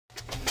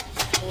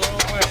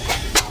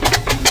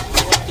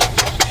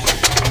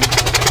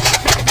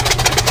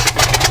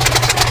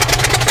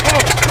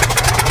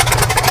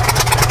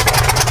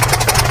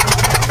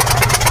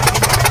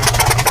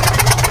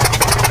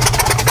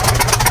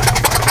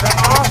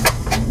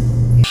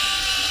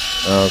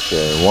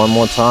Okay, one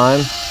more time.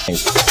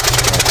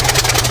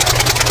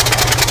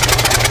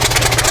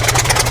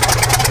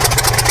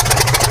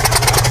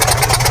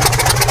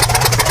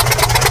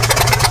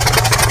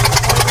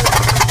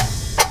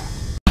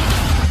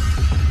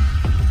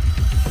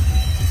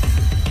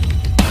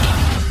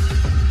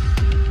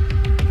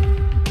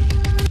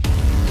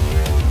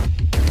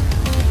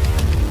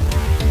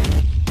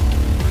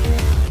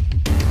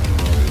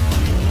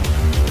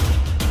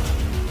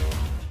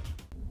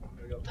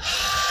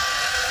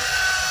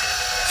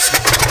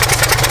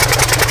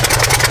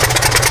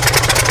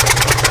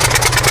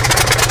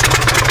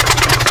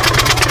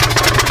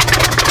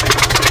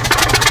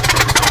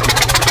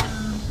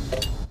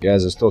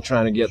 Guys are still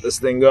trying to get this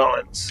thing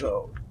going,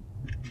 so.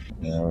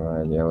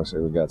 Alright, yeah, looks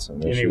like we got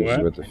some issues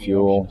with the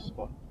fuel.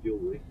 Fuel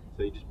leak.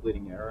 So you're just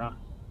bleeding air out?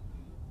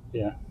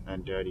 Yeah.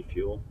 And dirty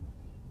fuel?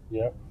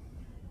 Yep.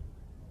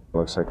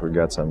 Looks like we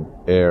got some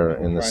air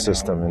in the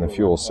system, in the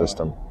fuel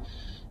system.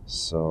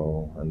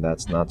 So, and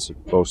that's not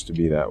supposed to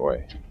be that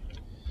way.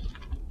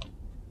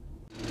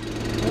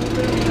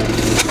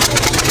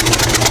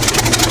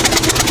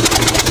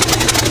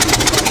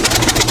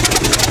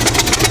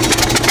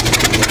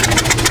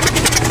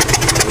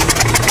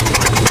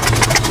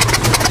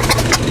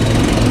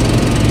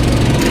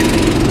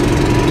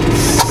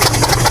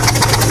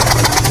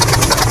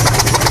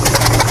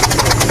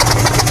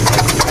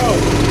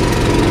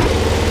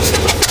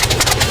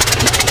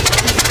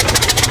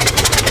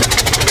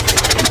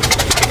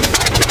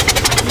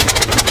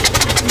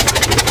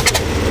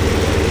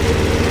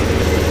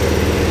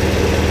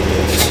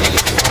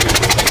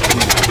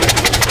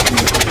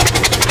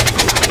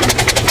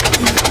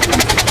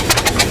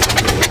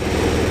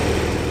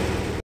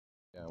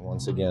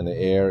 Once again, the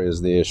air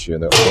is the issue.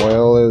 The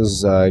oil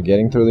is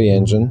getting through the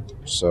engine,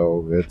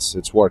 so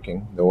it's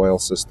working. The oil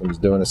system's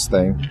doing its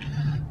thing,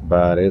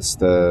 but it's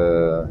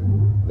the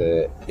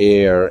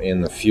air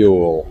in the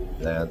fuel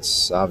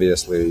that's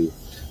obviously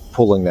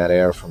pulling that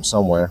air from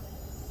somewhere.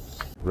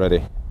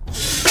 Ready?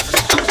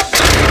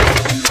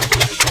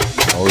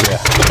 Oh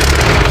yeah.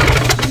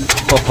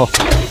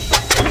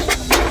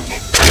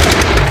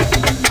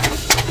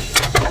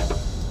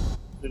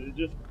 Did it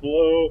just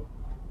blow?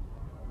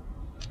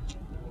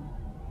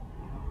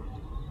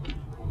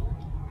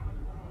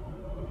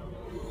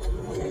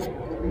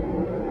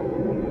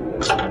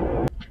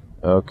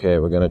 Okay,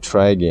 we're gonna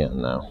try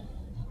again now.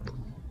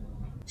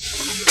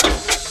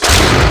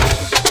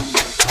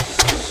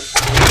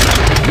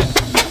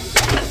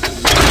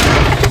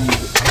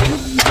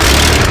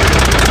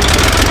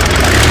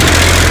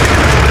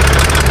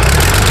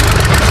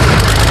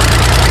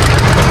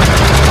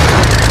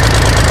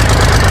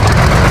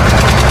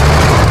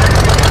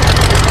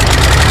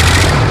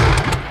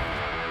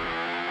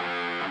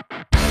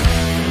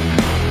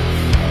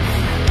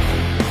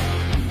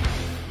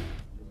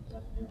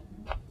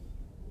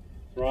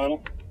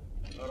 Throttle?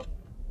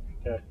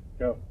 Okay,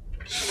 go.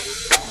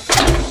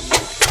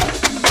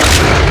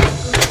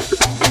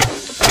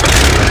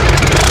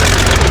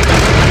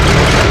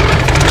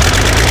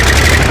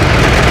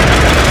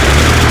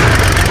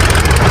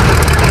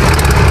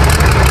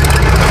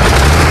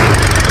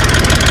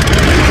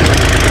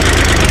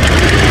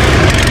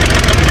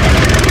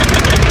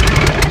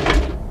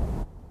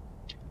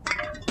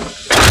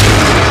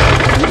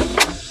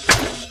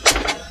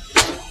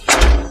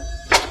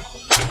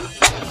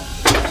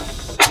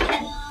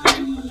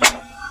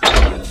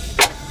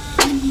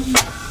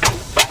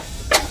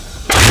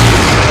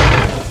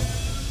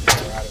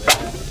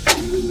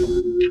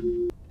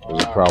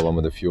 There's a problem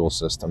with the fuel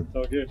system.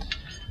 So good.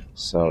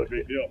 So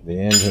the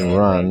engine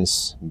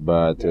runs,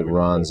 but it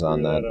runs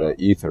on that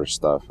ether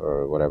stuff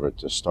or whatever,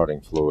 just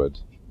starting fluid.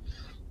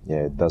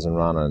 Yeah, it doesn't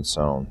run on its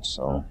own.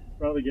 So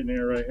Probably getting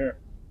air right here.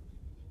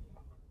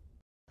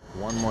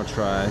 one more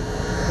try.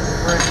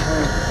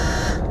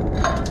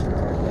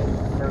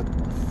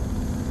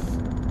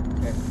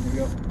 Okay, here we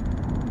go.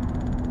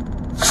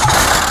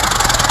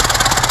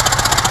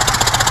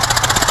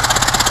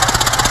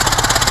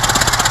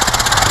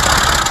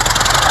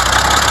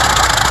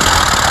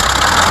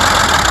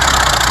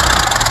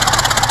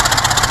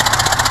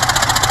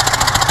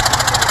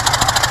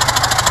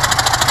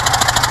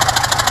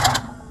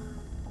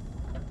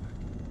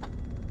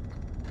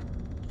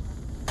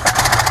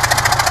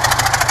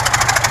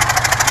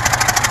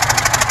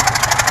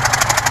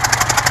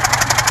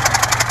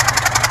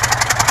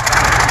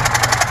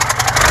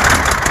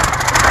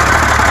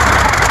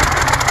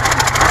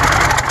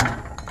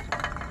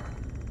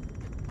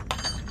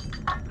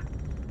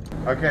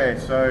 Okay,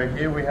 so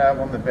here we have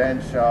on the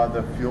bench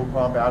the fuel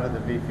pump out of the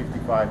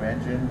V55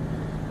 engine,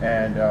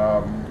 and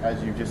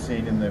as you've just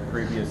seen in the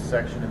previous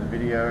section of the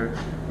video,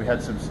 we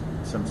had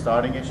some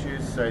starting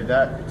issues. So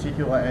that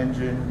particular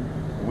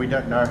engine, we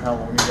don't know how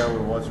long ago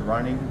it was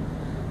running.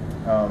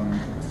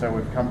 So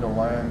we've come to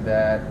learn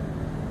that,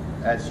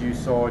 as you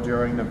saw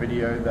during the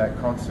video, that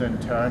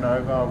constant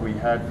turnover, we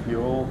had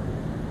fuel.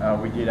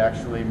 We did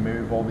actually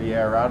move all the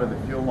air out of the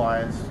fuel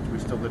lines. We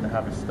still didn't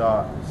have a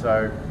start.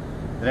 So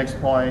the next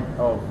point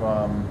of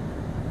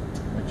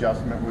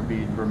adjustment would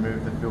be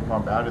remove the fuel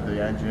pump out of the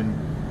engine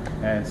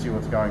and see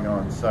what's going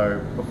on.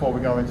 So before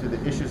we go into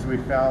the issues we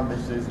found,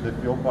 this is the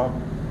fuel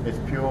pump. It's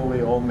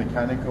purely all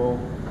mechanical,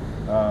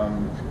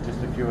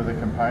 just a few of the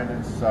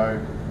components.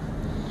 So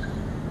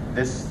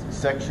this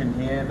section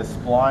here, the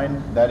spline,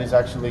 that is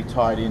actually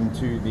tied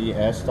into the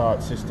air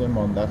start system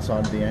on that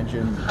side of the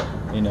engine.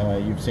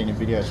 You've seen in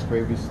videos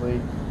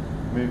previously.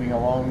 Moving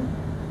along,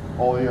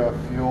 all your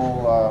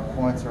fuel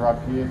points are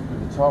up here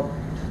to the top.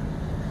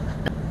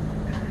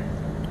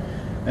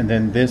 And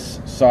then this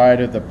side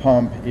of the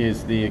pump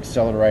is the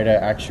accelerator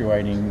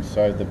actuating.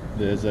 So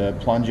there's a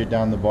plunger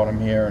down the bottom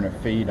here and a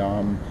feed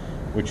arm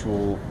which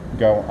will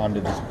go under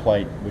this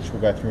plate, which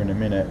we'll go through in a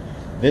minute.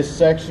 This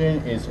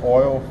section is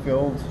oil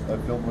filled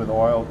with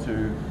oil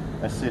to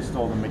assist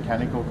all the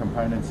mechanical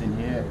components in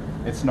here.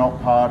 It's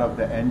not part of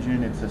the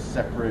engine, it's just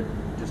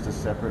a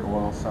separate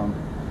oil sump.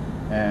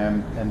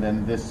 And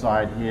then this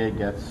side here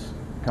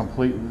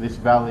this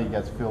valley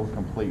gets filled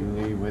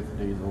completely with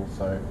diesel.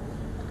 So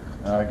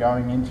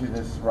going into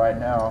this right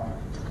now,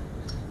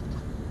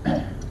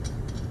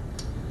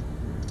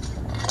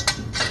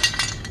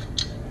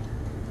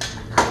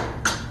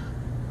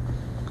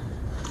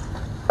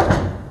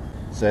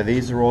 so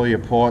these are all your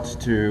ports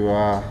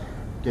to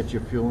get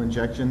your fuel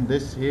injection.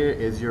 This here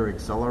is your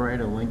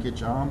accelerator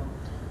linkage arm.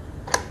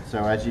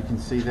 So as you can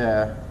see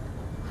there,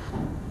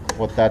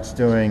 what that's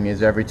doing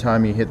is every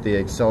time you hit the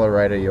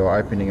accelerator, you're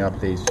opening up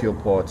these fuel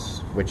ports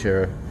which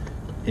are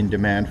in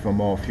demand for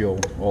more fuel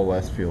or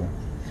less fuel.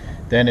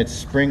 Then it's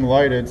spring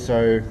loaded,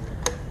 so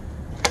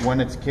when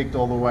it's kicked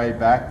all the way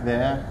back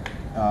there,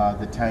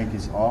 the tank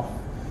is off.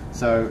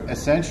 So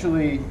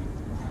essentially,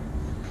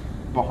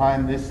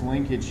 behind this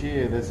linkage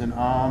here, there's an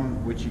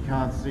arm which you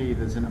can't see.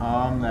 There's an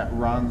arm that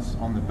runs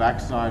on the back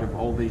side of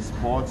all these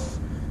ports,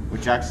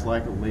 which acts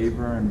like a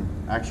lever and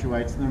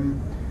actuates them.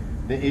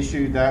 The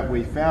issue that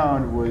we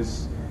found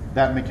was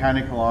that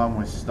mechanical arm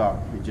was stuck.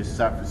 It just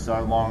sat for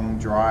so long,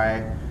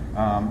 dry.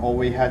 All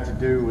we had to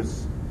do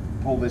was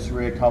pull this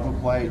rear cover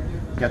plate,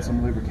 get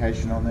some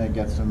lubrication on there,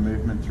 get some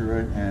movement through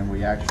it, and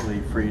we actually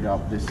freed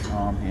up this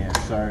arm here.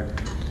 So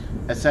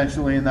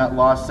essentially in that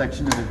last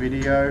section of the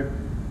video,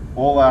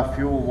 all our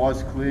fuel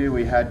was clear,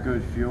 we had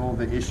good fuel.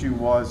 The issue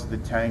was the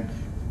tank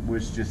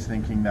was just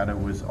thinking that it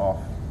was off.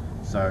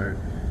 So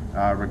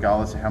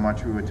regardless of how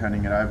much we were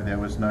turning it over, there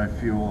was no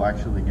fuel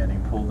actually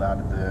getting pulled out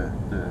of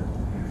the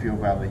fuel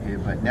valley here.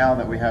 But now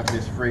that we have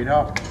this freed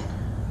up,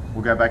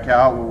 we'll go back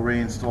out, we'll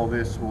reinstall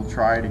this, we'll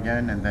try it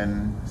again, and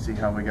then see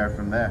how we go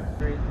from there.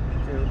 3, 2,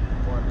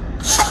 1.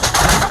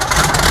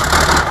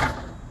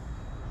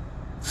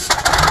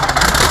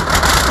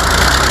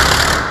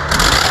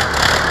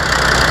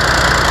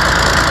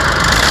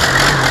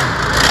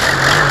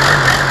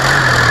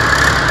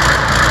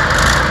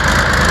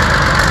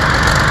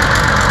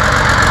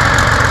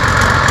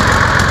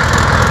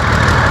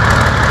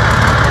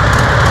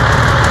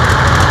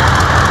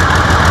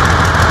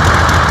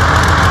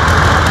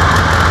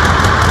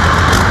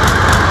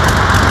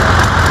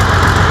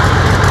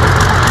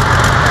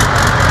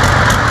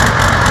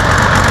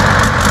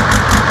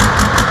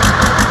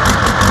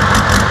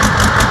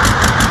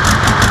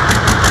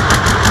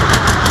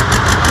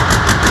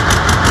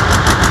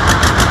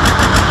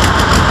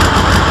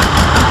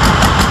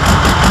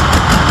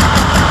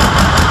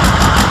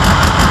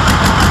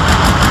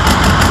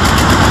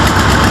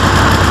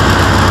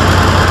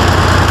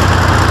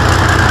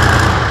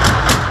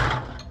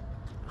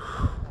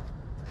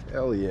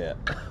 Hell yeah.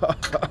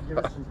 Give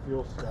it some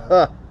fuel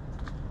stuff.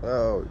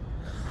 Oh,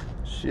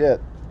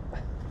 shit.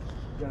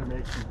 Gotta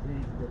make some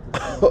heat with the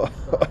fuel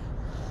stuff.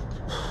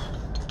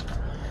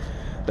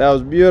 That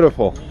was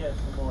beautiful. Can you get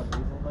some more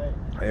diesel,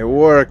 mate? It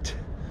worked.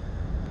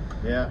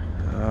 Yeah.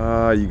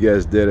 Ah, you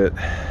guys did it.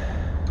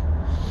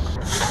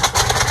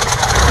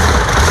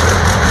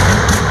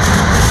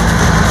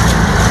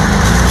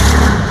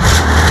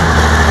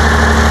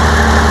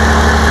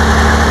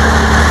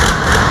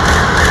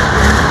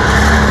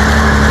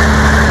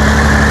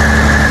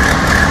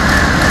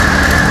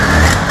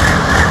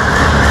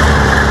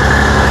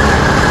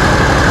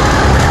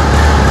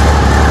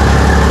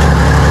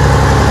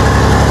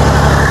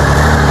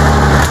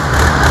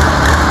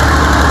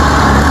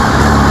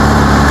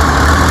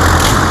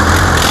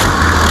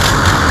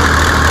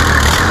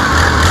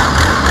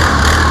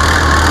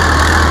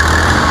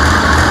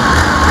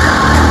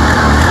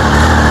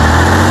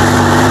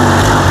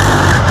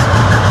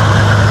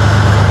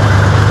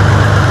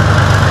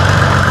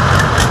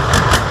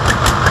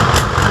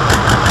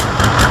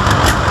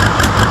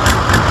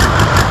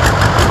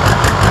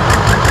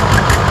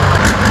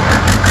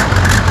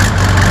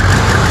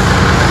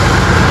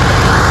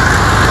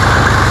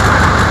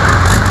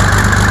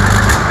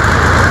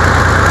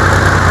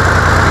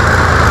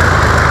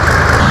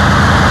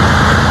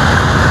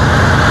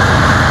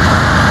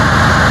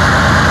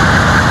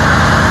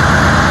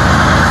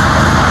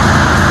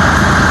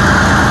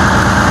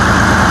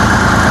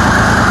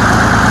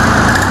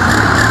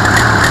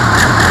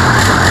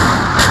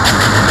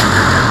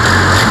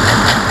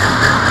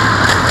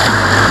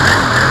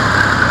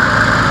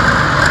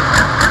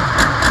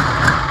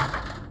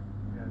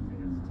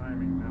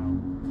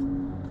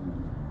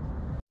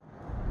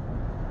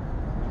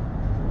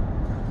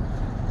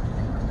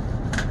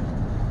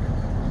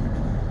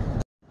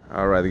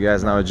 the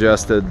guys now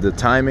adjusted the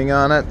timing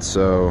on it,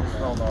 so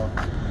Well, no.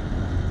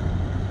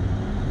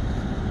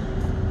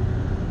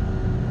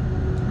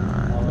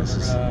 this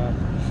is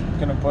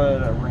Gonna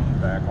put a ring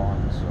back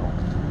on,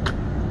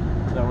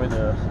 so that way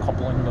the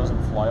coupling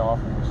doesn't fly off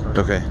when we start.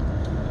 okay.